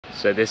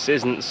So this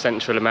isn't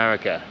Central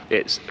America,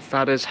 it's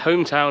Fada's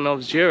hometown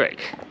of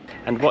Zurich.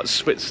 And what's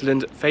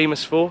Switzerland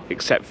famous for?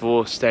 Except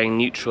for staying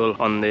neutral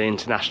on the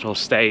international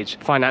stage,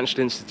 financial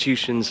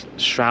institutions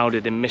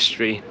shrouded in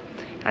mystery,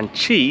 and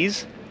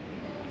cheese,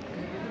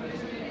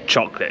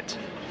 chocolate.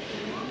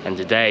 And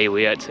today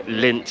we're at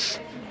Lindt's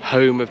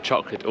Home of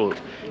Chocolate, or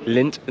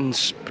Lindt and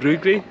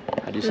Sprügli.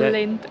 How do you say it?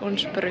 Lindt und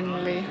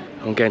Sprügli.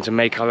 I'm going to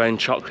make our own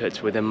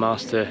chocolate with a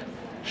master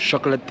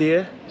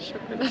chocolatier.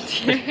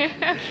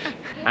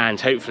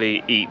 And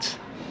hopefully eat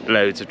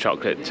loads of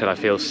chocolate till I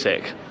feel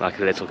sick, like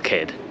a little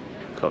kid.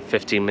 Got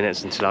 15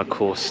 minutes until our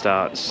course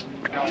starts.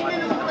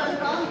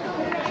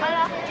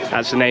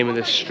 That's the name of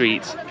the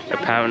street.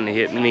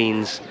 Apparently it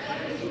means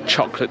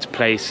chocolate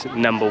place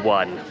number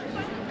 1.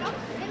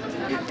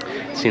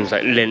 Seems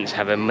like Lindt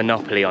have a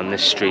monopoly on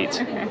this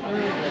street.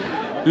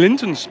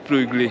 Lindt and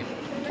Sprügli.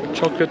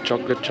 Chocolate,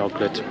 chocolate,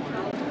 chocolate.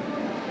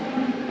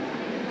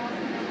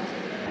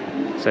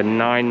 It's a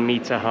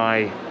 9-meter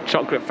high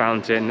chocolate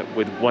fountain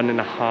with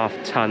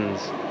 1.5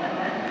 tons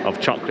of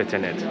chocolate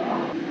in it.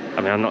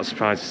 I mean, I'm not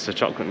surprised it's a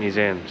chocolate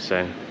museum,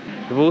 so.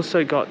 We've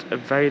also got a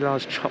very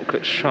large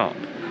chocolate shop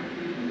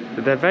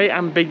that they're very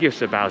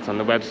ambiguous about on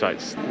the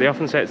websites. They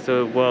often say it's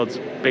the world's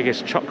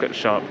biggest chocolate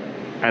shop,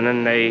 and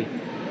then they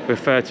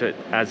refer to it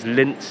as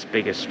Lindt's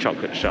biggest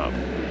chocolate shop.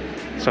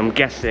 So I'm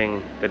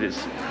guessing that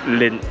it's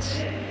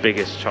Lindt's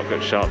biggest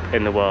chocolate shop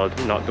in the world,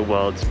 not the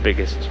world's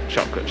biggest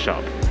chocolate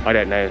shop. I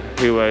don't know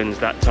who owns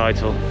that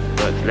title,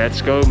 but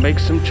let's go make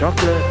some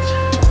chocolate.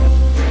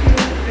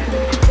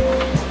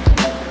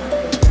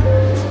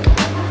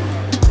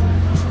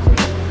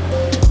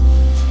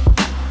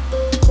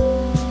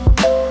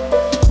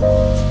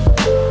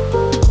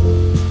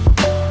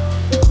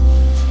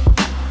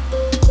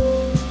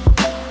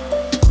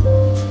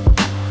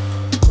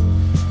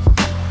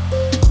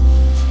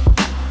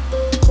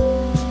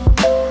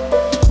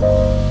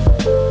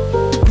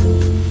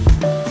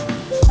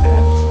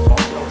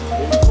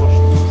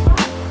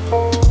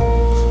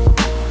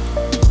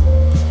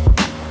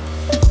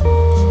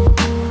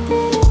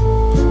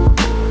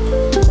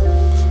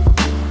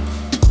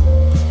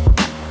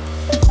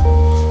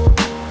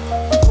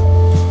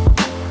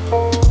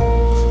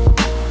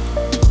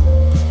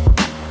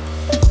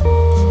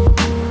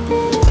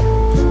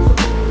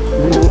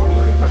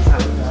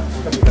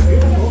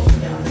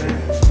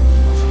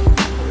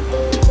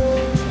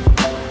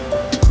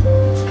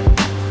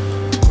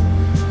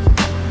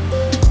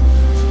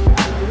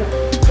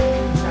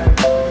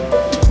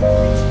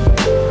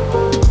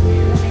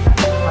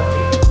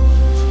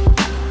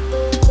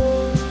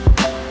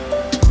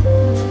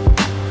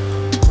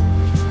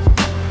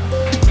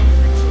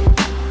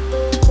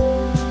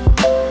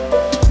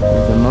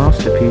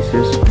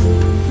 Masterpieces.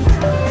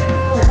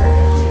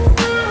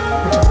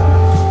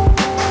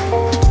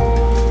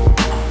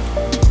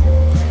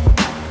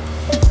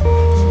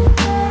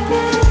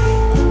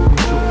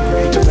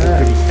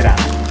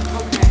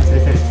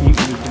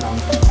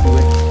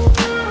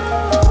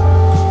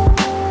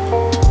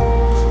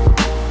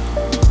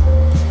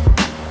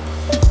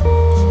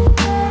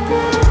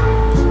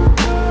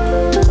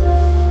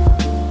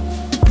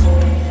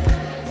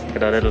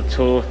 Got our little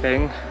tour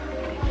thing.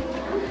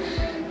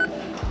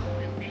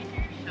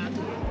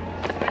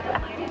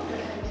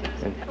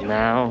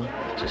 Now,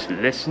 just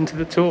listen to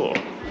the tour.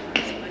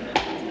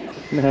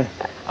 No.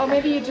 Oh,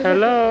 maybe you just.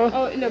 Hello.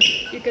 Oh no,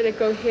 you gotta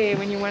go here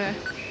when you wanna.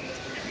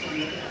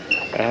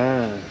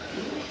 Ah.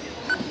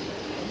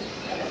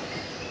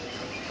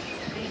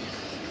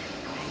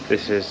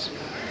 This is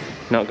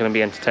not going to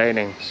be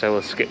entertaining, so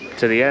we'll skip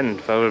to the end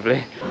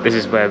probably. This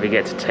is where we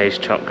get to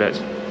taste chocolate.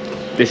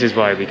 This is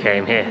why we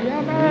came here.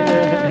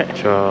 Yeah.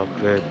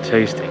 Chocolate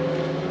tasting.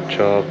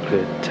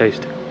 Chocolate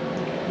tasting.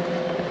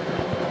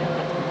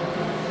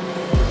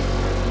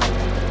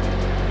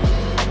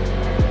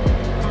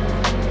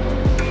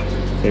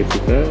 Safety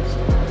first.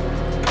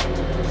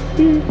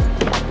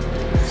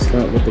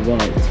 Start with the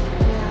white.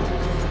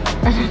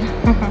 There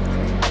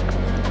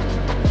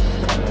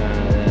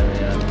we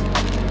are.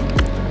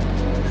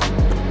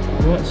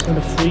 What sort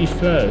of free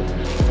flow?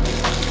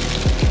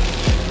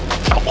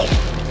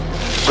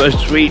 So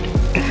sweet.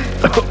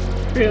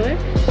 Really?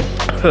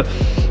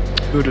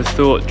 Who would have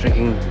thought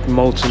drinking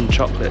molten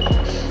chocolate?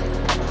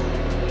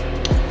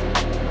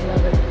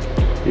 Love it.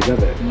 You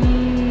love it?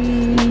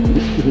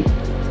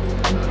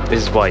 This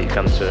is why you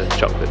come to a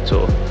chocolate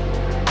tour,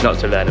 not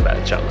to learn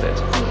about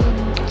chocolate.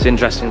 It's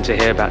interesting to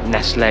hear about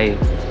Nestlé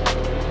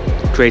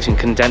creating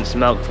condensed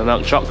milk for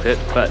milk chocolate,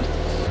 but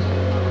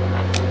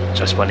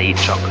just want to eat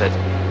chocolate.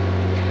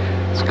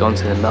 It's gone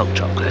to the milk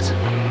chocolate.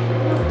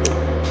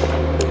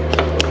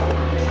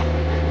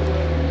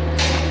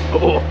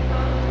 Oh,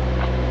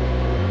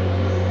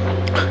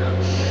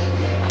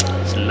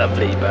 it's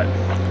lovely, but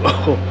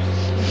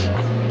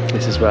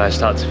this is where I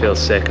start to feel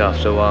sick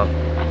after a while,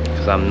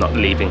 because I'm not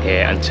leaving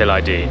here until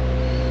I do.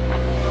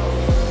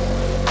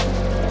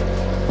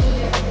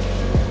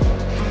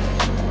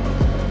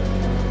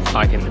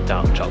 I think the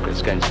dark chocolate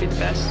is going to be the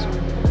best,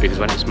 because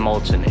when it's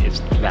molten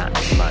it's that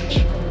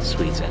much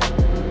sweeter.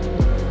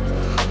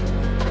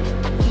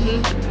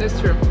 That's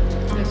true.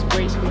 That's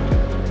way sweeter.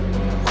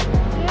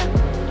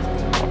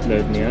 Yeah.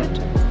 Load me up.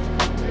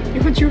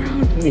 You want your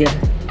own? Yeah.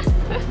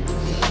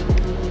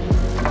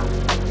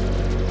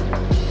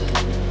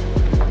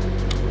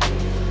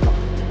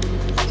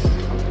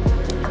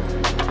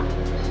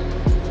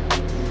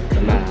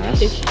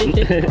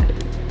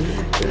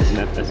 There's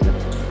enough, there's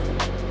enough.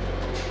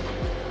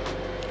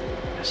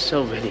 It's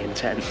still really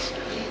intense.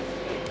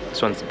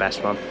 This one's the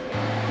best one.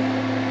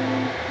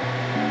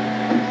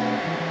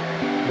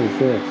 What's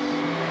this?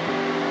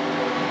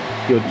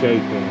 You're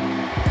joking.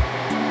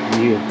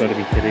 You've got to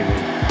be kidding me.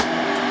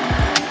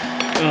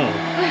 Oh.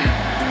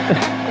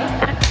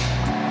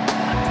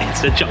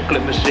 It's a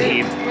chocolate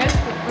machine. Where's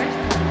the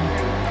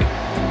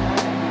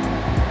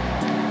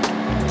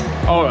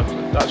Oh,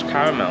 that's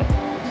caramel.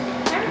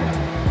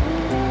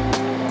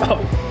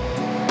 Oh.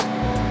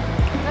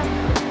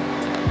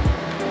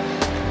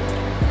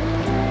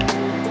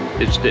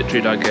 It's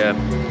literally like a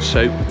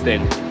soap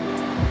thing,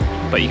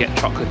 but you get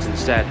chocolate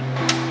instead.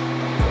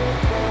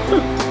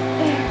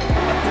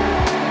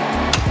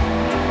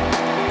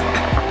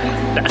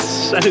 That's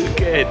so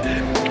good.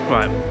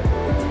 Right.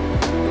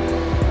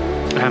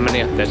 How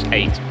many? There's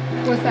 8. What's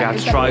We that? have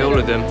Is to that try all the-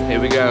 of them. Here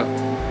we go.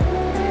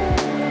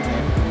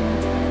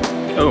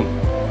 Oh,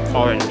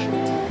 orange.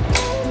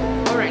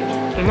 Orange.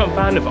 I'm not a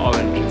fan of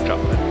orange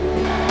chocolate.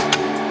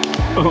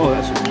 Oh,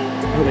 that's.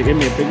 Oh, they gave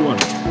me a big one.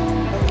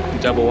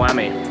 Double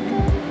whammy.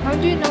 How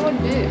do you know what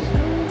it is?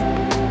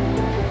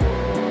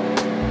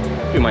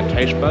 Do my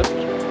taste buds?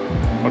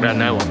 I don't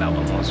know what that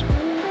one was.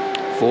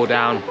 4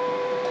 down,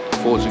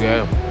 4 to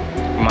go.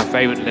 My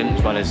favourite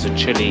Lindt one is the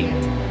chili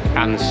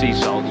and the sea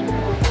salt.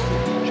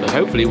 So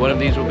hopefully one of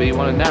these will be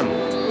one of them.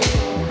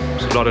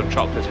 It's a lot of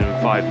chocolate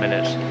in 5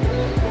 minutes.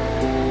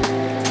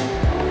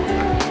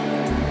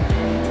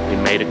 We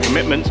made a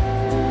commitment.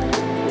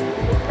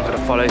 I've got to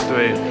follow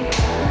through.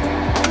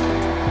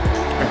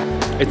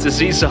 It's the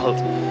sea salt.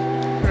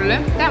 Really?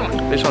 That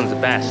one? This one's the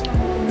best.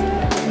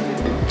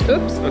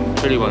 Oops. The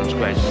chili one's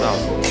great as well.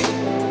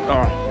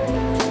 Oh,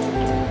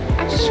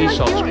 Actually, sea like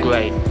salt's yours.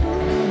 great.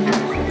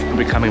 I'll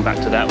be coming back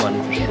to that one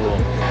for sure.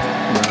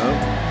 No.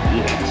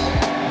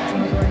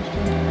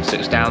 Yes.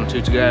 6 down,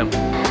 2 to go.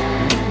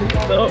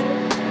 Oh.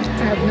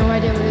 I have no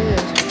idea what it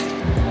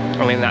is.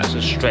 I mean, that's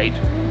a straight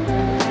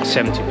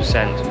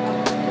 70%.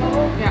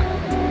 Yeah.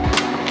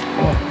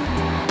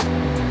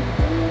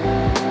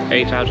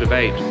 8 out of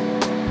 8.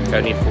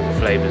 Only 4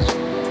 flavours.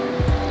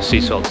 Sea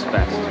salt's the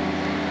best.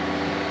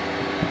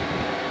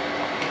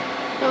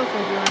 Both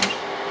are orange.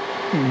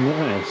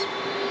 Nice.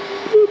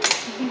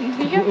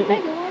 You have a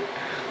bigger one.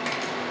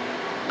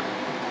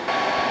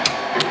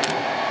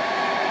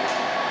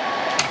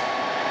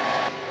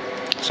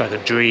 It's like a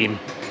dream.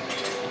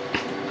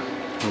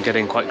 I'm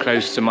getting quite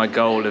close to my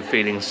goal of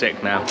feeling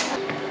sick now.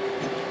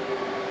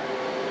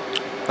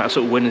 That's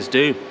what winners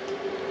do.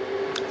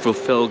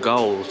 Fulfill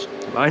goals,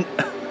 right?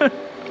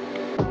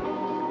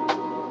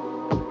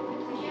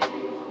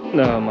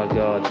 Oh my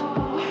god.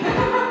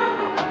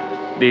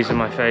 These are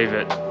my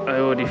favourite. I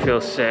already feel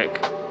sick.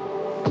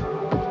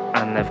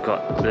 And they've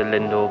got the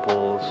Lindor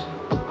balls.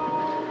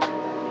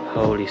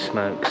 Holy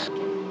smokes.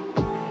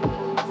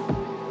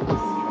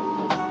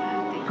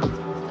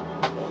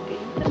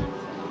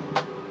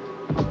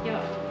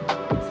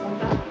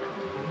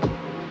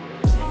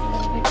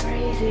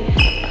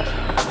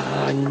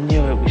 I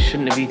knew it, we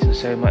shouldn't have eaten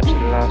so much in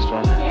the last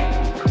one.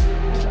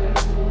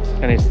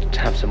 I need to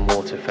have some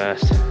water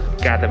first.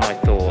 Gather my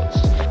thoughts.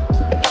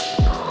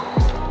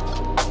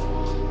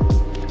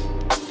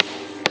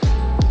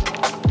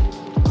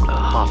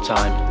 Half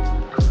time.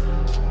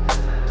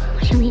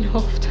 What do you mean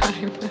half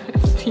time?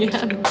 It's the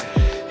end.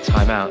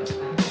 Time out.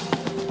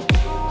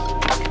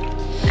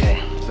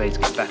 Okay, ready to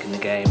get back in the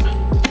game.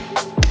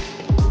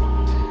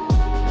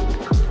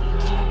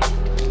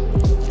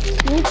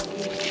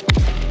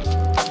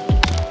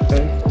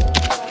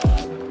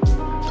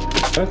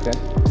 Okay.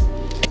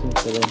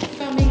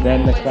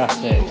 Then the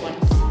classic.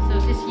 So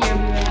this year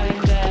we were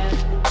having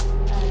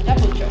the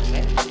double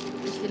chocolate.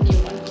 It's the new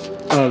one.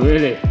 Oh,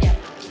 really? Yeah.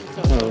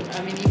 So Oh.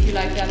 I mean, if you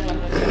like that one,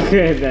 that's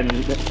Yeah, then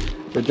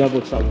the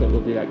double chocolate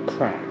will be like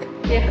crack.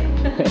 yeah.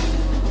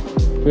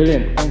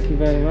 Brilliant, thank you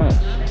very much.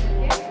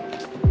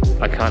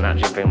 I can't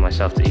actually bring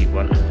myself to eat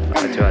one.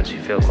 I do actually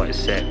feel quite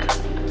sick.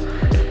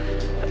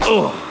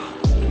 Oh,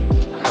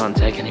 I can't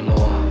take any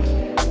more.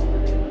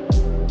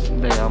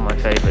 They are my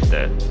favourite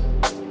though.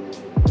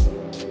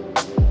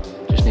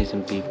 Just need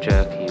some beef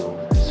jerky or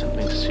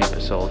something super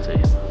salty.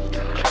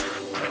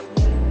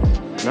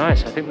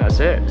 Nice, I think that's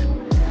it.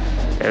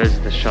 There's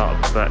the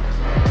shop, but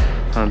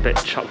I'm a bit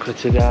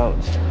chocolated out.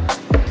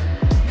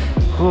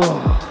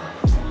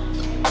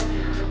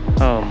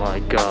 Oh my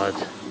god.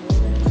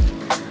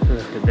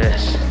 Look at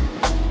this.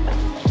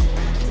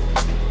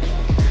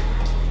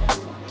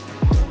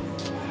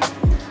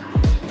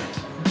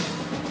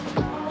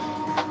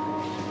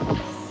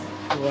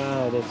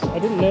 Wow, I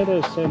didn't know there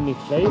were so many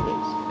flavours.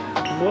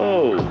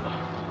 Whoa.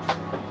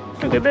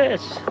 Look at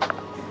this.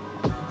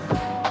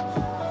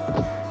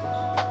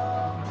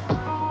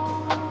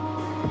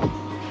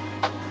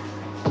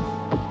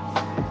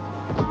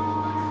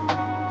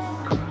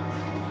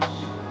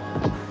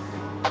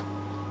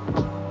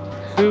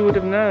 Who would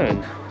have known?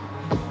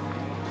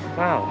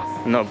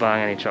 Wow, I'm not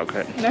buying any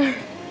chocolate. No.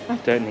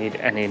 Don't need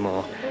any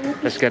more.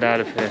 Let's get out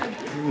of here.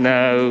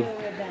 No,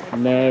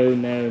 no,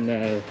 no,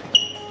 no.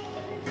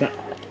 That,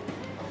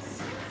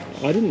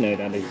 I didn't know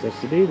that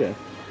existed either.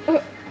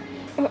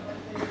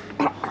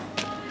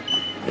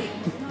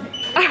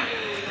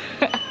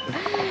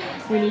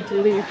 We need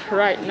to leave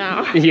right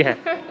now. Yeah.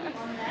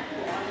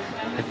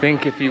 I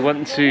think if you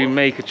want to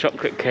make a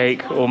chocolate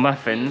cake or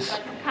muffins,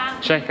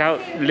 check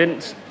out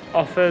Lindt's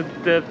offer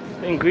the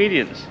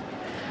ingredients.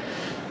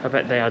 I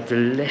bet they are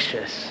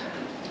delicious.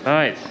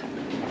 Right.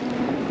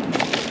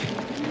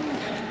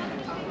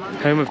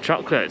 Home of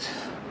Chocolate.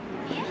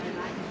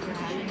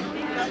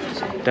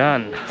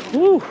 Done.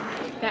 Woo.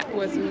 That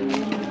was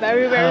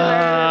very,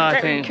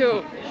 very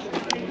cool.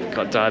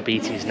 Got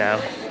diabetes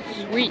now.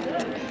 Sweet.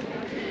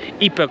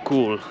 Hyper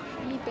cool.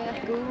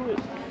 Hyper cool.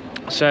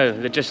 So,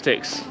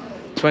 logistics.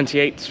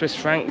 28 Swiss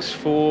francs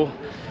for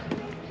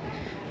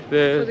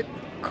the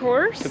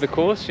Course? For the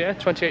course, yeah.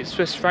 28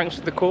 Swiss francs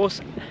for the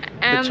course.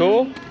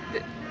 The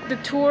The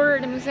tour,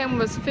 the museum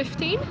was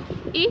 15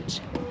 each.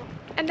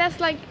 And that's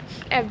like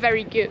a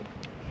very good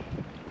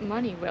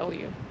money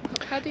value.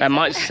 How do you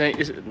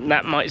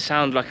that might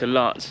sound like a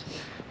lot,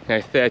 you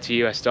know,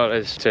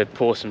 $30 to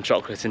pour some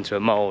chocolate into a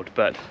mould,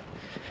 but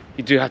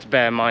you do have to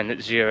bear in mind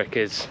that Zurich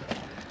is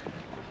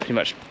pretty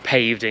much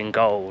paved in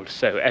gold,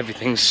 so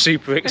everything's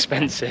super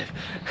expensive.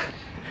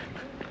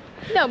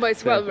 No, but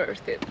it's well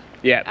worth it.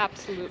 Yeah,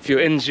 Absolutely. if you're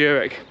in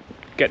Zurich,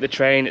 get the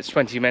train, it's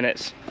 20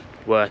 minutes,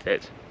 worth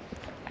it.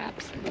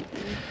 Absolutely.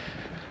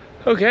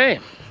 Okay,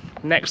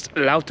 next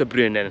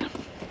Lauterbrunnen.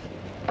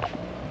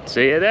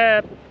 See you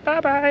there,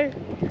 bye bye.